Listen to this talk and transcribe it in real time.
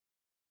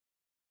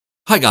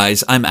Hi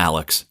guys, I'm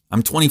Alex.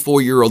 I'm a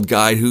 24-year-old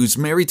guy who's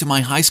married to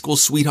my high school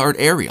sweetheart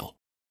Ariel.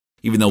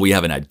 Even though we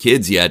haven't had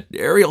kids yet,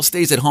 Ariel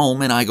stays at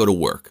home and I go to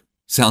work.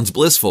 Sounds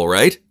blissful,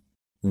 right?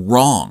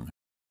 Wrong.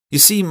 You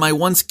see, my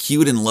once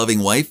cute and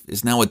loving wife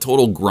is now a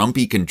total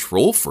grumpy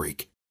control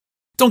freak.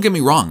 Don't get me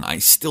wrong, I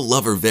still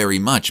love her very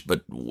much,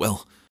 but,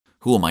 well,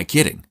 who am I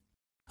kidding?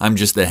 I'm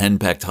just the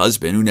henpecked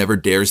husband who never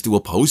dares to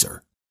oppose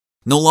her.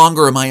 No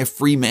longer am I a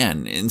free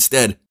man.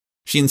 Instead,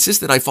 she insists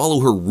that I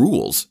follow her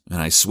rules,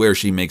 and I swear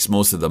she makes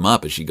most of them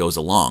up as she goes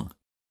along.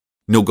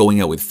 No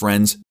going out with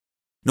friends.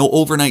 No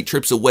overnight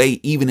trips away,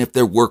 even if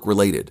they're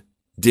work-related.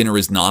 Dinner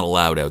is not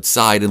allowed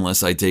outside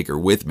unless I take her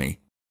with me.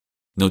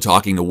 No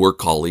talking to work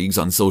colleagues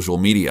on social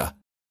media.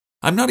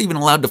 I'm not even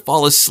allowed to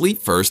fall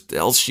asleep first,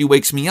 else she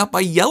wakes me up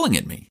by yelling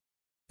at me.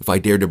 If I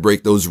dare to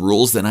break those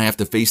rules, then I have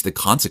to face the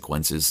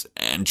consequences,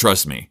 and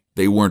trust me,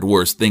 they weren't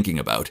worth thinking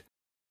about.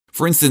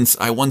 For instance,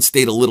 I once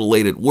stayed a little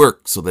late at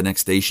work, so the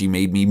next day she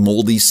made me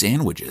moldy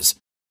sandwiches.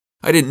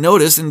 I didn't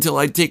notice until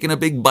I'd taken a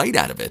big bite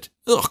out of it.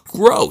 Ugh,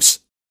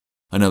 gross.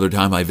 Another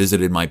time I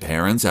visited my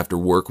parents after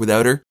work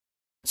without her,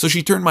 so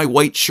she turned my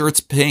white shirts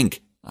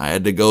pink. I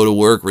had to go to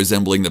work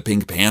resembling the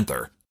Pink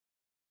Panther.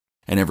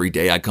 And every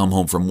day I come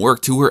home from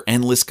work to her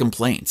endless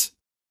complaints.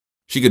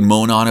 She could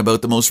moan on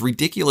about the most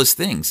ridiculous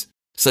things,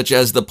 such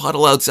as the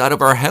puddle outside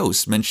of our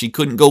house meant she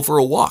couldn't go for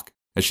a walk,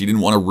 as she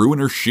didn't want to ruin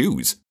her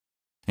shoes.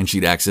 And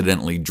she'd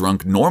accidentally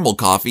drunk normal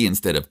coffee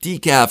instead of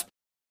decaf,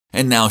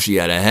 and now she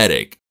had a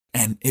headache,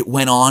 and it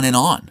went on and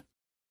on.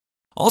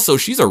 Also,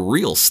 she's a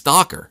real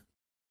stalker.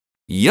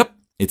 Yep,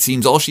 it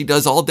seems all she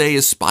does all day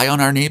is spy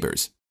on our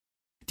neighbors.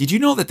 Did you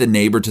know that the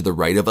neighbor to the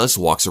right of us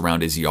walks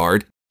around his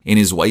yard in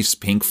his wife's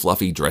pink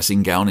fluffy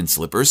dressing gown and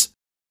slippers?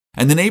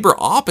 And the neighbor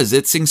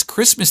opposite sings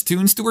Christmas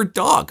tunes to her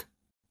dog.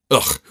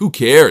 Ugh, who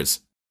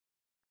cares?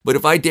 But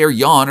if I dare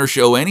yawn or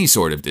show any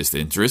sort of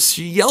disinterest,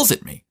 she yells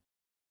at me.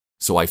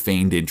 So I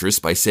feigned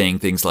interest by saying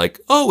things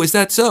like, "Oh, is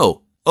that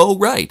so? Oh,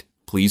 right.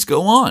 Please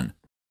go on."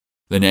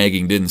 The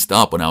nagging didn't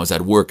stop when I was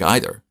at work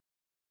either,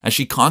 as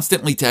she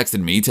constantly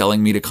texted me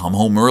telling me to come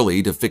home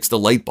early to fix the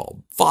light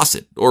bulb,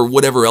 faucet, or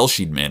whatever else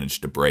she'd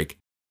managed to break.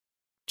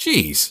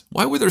 Geez,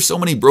 why were there so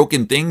many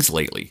broken things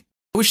lately?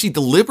 Why was she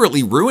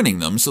deliberately ruining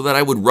them so that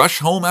I would rush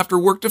home after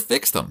work to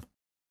fix them?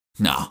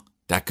 Nah,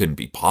 that couldn't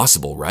be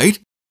possible, right?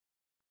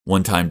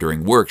 One time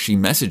during work, she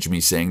messaged me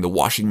saying the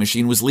washing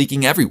machine was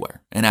leaking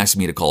everywhere and asked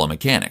me to call a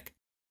mechanic.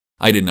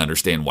 I didn't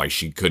understand why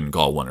she couldn't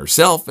call one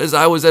herself as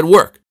I was at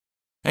work.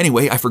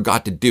 Anyway, I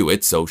forgot to do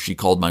it, so she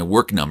called my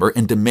work number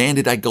and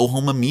demanded I go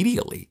home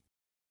immediately.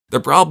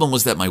 The problem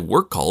was that my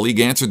work colleague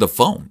answered the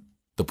phone.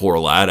 The poor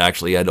lad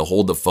actually had to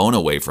hold the phone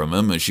away from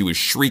him as she was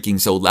shrieking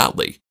so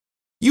loudly.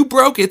 "You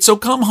broke it, so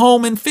come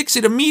home and fix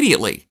it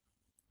immediately."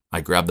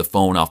 I grabbed the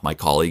phone off my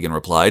colleague and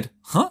replied,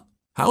 "Huh?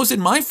 How is it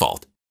my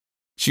fault?"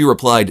 She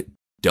replied,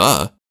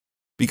 "Duh,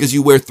 because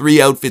you wear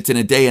 3 outfits in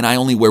a day and I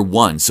only wear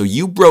 1, so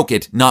you broke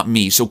it, not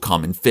me, so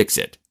come and fix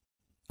it."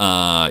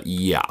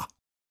 Yeah.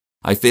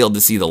 I failed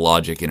to see the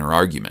logic in her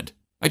argument.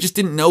 I just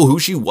didn't know who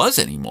she was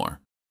anymore.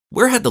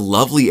 Where had the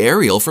lovely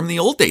Ariel from the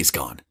old days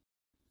gone?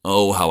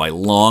 Oh, how I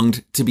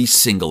longed to be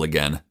single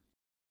again.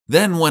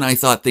 Then, when I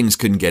thought things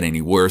couldn't get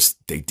any worse,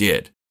 they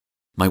did.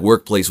 My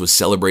workplace was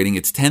celebrating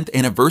its 10th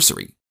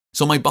anniversary,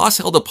 so my boss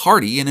held a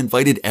party and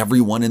invited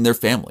everyone and their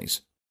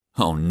families.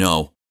 Oh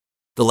no.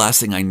 The last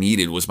thing I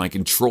needed was my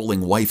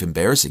controlling wife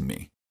embarrassing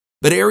me.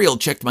 But Ariel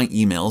checked my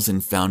emails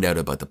and found out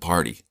about the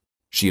party.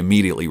 She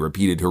immediately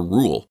repeated her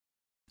rule.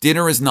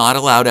 "Dinner is not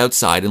allowed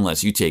outside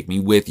unless you take me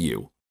with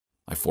you."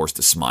 I forced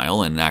a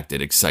smile and acted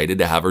excited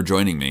to have her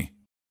joining me.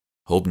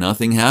 Hope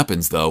nothing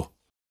happens, though.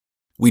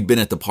 We'd been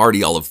at the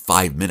party all of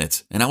 5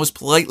 minutes, and I was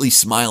politely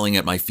smiling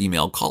at my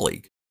female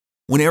colleague,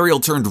 when Ariel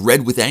turned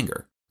red with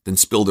anger, then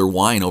spilled her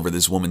wine over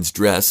this woman's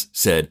dress,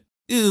 said,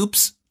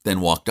 "Oops,"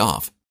 then walked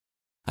off.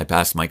 I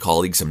passed my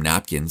colleague some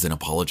napkins and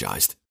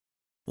apologized.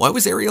 Why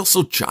was Ariel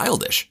so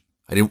childish?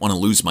 I didn't want to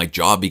lose my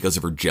job because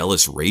of her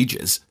jealous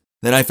rages.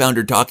 Then I found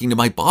her talking to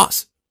my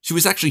boss. She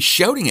was actually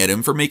shouting at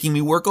him for making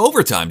me work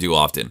overtime too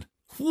often.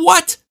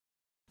 What?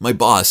 My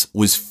boss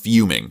was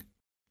fuming.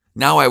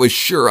 Now I was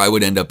sure I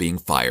would end up being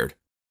fired.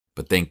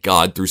 But thank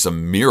God, through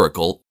some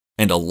miracle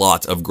and a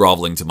lot of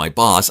groveling to my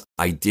boss,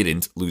 I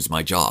didn't lose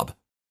my job.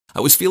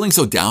 I was feeling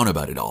so down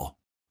about it all.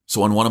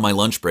 So on one of my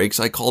lunch breaks,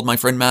 I called my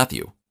friend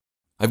Matthew.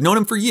 I've known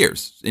him for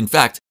years. In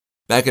fact,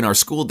 back in our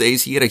school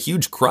days, he had a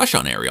huge crush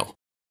on Ariel.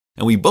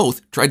 And we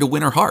both tried to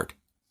win her heart.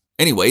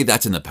 Anyway,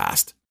 that's in the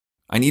past.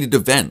 I needed to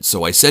vent,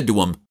 so I said to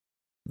him,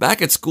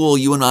 "Back at school,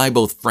 you and I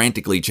both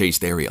frantically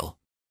chased Ariel.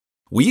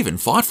 We even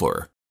fought for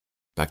her.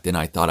 Back then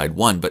I thought I'd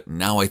won, but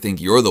now I think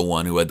you're the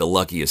one who had the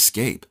lucky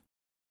escape."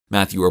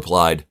 Matthew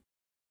replied,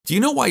 "Do you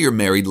know why your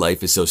married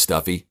life is so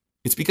stuffy?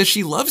 It's because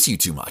she loves you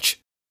too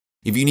much.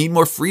 If you need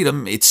more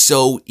freedom, it's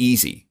so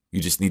easy.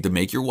 You just need to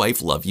make your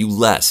wife love you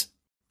less.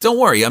 Don't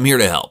worry, I'm here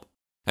to help."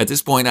 At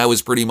this point, I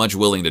was pretty much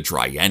willing to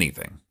try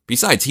anything.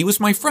 Besides, he was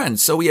my friend,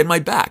 so he had my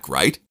back,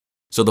 right?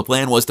 So the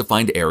plan was to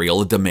find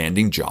Ariel a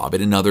demanding job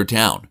in another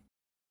town.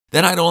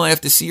 Then I'd only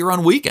have to see her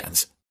on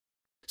weekends.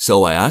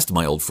 So I asked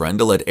my old friend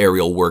to let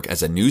Ariel work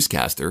as a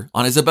newscaster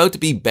on his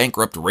about-to-be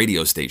bankrupt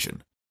radio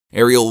station.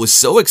 Ariel was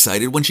so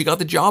excited when she got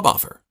the job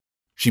offer.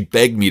 She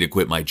begged me to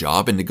quit my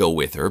job and to go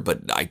with her,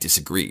 but I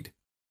disagreed.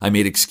 I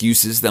made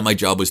excuses that my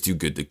job was too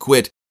good to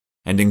quit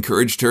and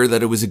encouraged her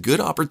that it was a good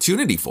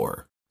opportunity for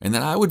her and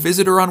that I would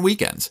visit her on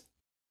weekends.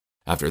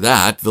 After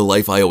that, the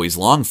life I always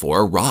longed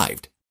for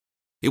arrived.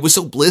 It was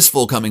so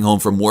blissful coming home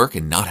from work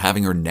and not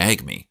having her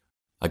nag me.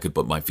 I could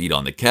put my feet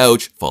on the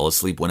couch, fall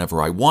asleep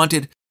whenever I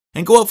wanted,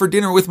 and go out for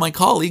dinner with my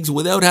colleagues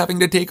without having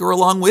to take her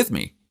along with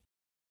me.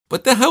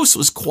 But the house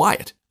was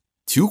quiet.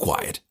 Too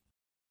quiet.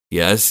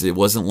 Yes, it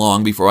wasn't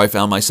long before I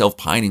found myself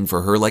pining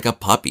for her like a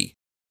puppy.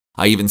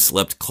 I even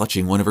slept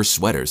clutching one of her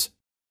sweaters.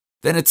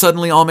 Then it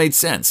suddenly all made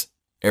sense.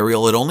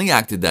 Ariel had only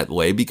acted that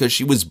way because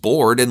she was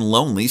bored and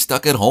lonely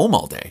stuck at home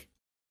all day.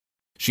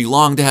 She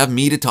longed to have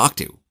me to talk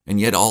to, and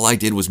yet all I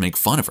did was make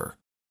fun of her.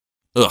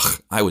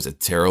 Ugh, I was a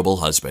terrible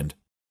husband.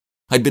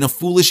 I'd been a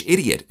foolish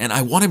idiot, and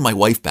I wanted my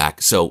wife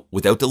back, so,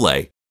 without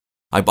delay,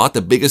 I bought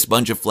the biggest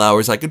bunch of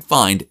flowers I could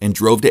find and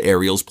drove to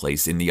Ariel's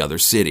place in the other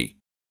city.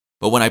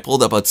 But when I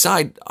pulled up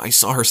outside, I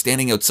saw her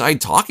standing outside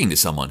talking to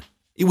someone.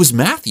 It was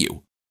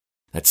Matthew.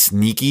 That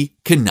sneaky,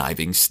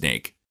 conniving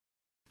snake.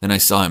 Then I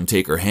saw him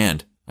take her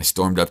hand. I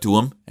stormed up to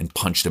him and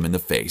punched him in the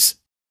face.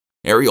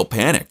 Ariel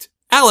panicked.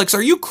 "Alex,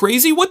 are you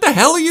crazy? What the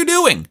hell are you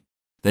doing?"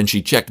 Then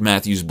she checked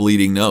Matthew's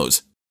bleeding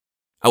nose.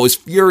 I was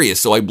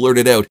furious, so I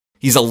blurted out,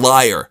 "He's a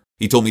liar.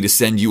 He told me to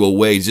send you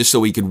away just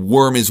so he could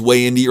worm his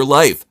way into your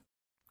life."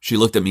 She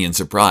looked at me in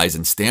surprise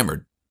and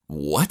stammered,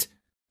 "What?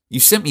 You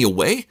sent me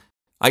away?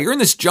 I earned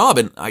this job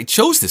and I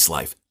chose this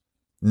life."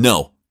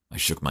 "No," I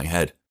shook my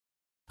head.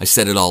 "I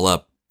set it all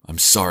up. I'm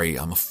sorry,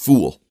 I'm a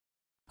fool."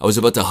 I was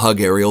about to hug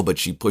Ariel, but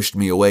she pushed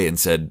me away and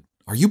said,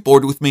 "Are you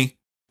bored with me?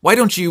 Why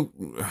don't you...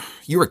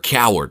 You're a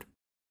coward."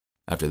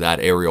 After that,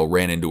 Ariel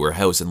ran into her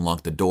house and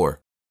locked the door.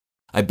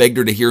 I begged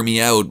her to hear me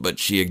out, but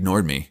she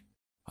ignored me.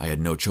 I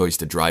had no choice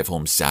to drive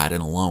home sad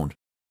and alone.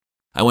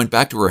 I went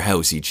back to her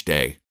house each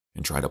day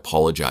and tried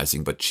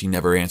apologizing, but she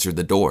never answered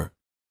the door.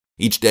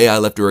 Each day I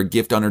left her a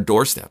gift on her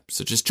doorstep,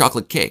 such as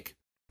chocolate cake,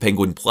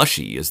 penguin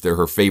plushie as they're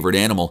her favorite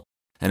animal,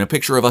 and a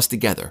picture of us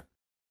together.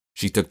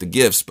 She took the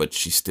gifts, but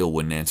she still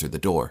wouldn't answer the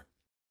door.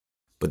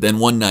 But then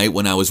one night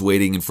when I was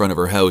waiting in front of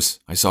her house,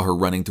 I saw her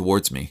running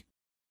towards me.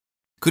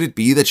 Could it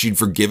be that she'd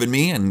forgiven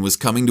me and was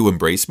coming to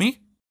embrace me?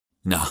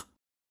 Nah.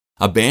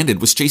 A bandit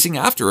was chasing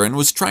after her and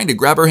was trying to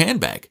grab her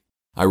handbag.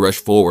 I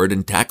rushed forward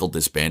and tackled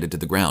this bandit to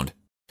the ground.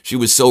 She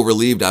was so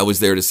relieved I was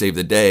there to save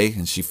the day,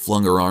 and she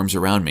flung her arms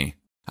around me.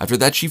 After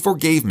that, she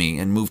forgave me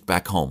and moved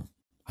back home.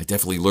 I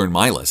definitely learned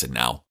my lesson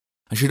now.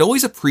 I should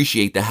always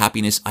appreciate the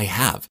happiness I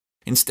have,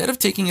 instead of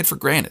taking it for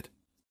granted.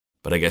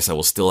 But I guess I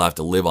will still have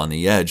to live on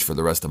the edge for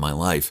the rest of my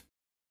life.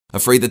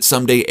 Afraid that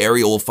someday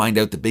Ariel will find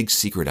out the big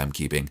secret I'm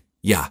keeping.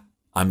 Yeah,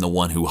 I'm the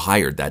one who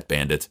hired that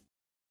bandit.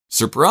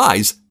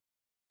 Surprise!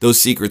 Those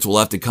secrets will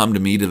have to come to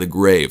me to the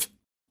grave.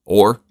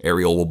 Or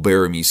Ariel will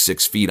bury me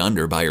 6 feet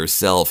under by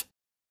herself.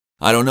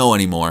 I don't know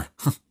anymore.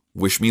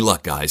 Wish me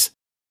luck, guys.